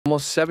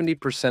Almost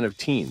 70% of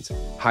teens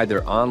hide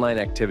their online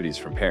activities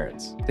from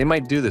parents. They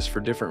might do this for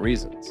different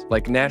reasons,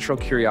 like natural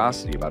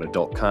curiosity about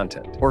adult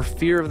content, or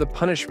fear of the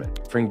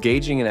punishment for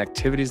engaging in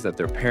activities that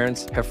their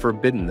parents have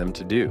forbidden them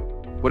to do.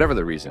 Whatever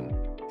the reason,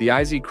 the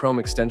Eyezy Chrome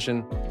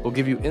extension will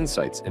give you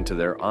insights into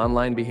their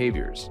online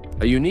behaviors,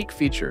 a unique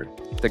feature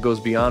that goes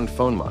beyond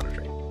phone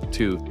monitoring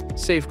to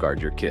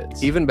safeguard your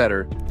kids. Even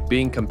better,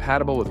 being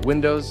compatible with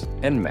Windows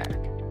and Mac.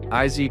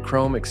 Eyezy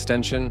Chrome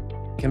extension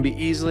can be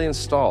easily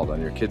installed on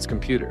your kid's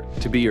computer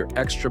to be your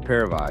extra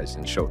pair of eyes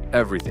and show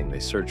everything they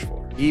search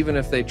for, even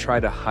if they try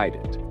to hide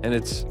it. And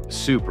it's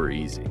super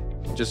easy.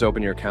 Just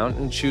open your account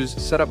and choose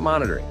Set up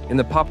Monitoring. In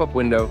the pop-up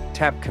window,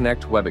 tap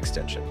Connect Web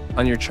Extension.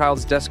 On your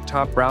child's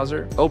desktop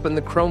browser, open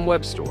the Chrome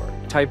Web Store.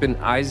 Type in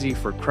Eyezy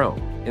for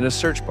Chrome in a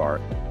search bar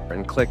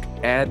and click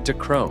Add to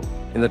Chrome.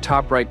 In the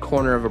top right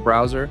corner of a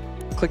browser,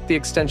 click the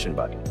extension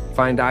button.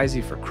 Find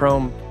Eyezy for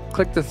Chrome,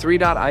 click the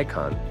three-dot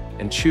icon,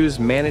 and choose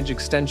Manage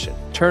Extension.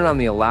 Turn on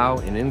the Allow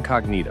in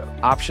Incognito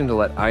option to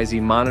let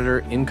Eyezy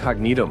monitor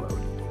Incognito mode.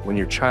 When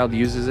your child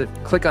uses it,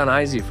 click on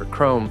Eyezy for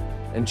Chrome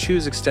and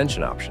choose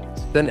extension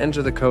options. Then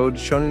enter the code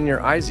shown in your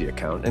Eyezy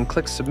account and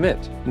click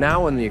Submit.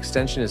 Now when the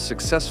extension is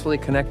successfully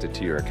connected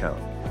to your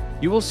account,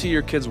 you will see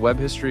your kids' web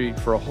history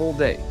for a whole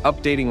day,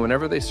 updating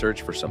whenever they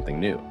search for something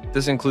new.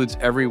 This includes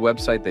every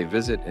website they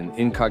visit in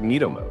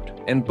incognito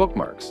mode, and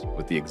bookmarks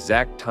with the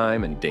exact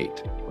time and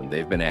date when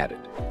they've been added.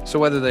 So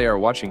whether they are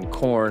watching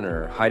porn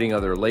or hiding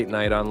other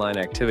late-night online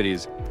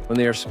activities when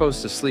they are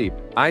supposed to sleep,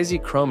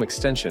 Eyezy Chrome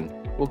extension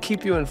will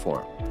keep you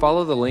informed.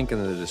 Follow the link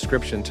in the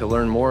description to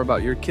learn more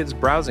about your kids'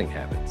 browsing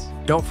habits.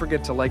 Don't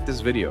forget to like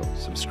this video,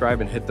 subscribe,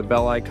 and hit the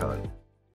bell icon.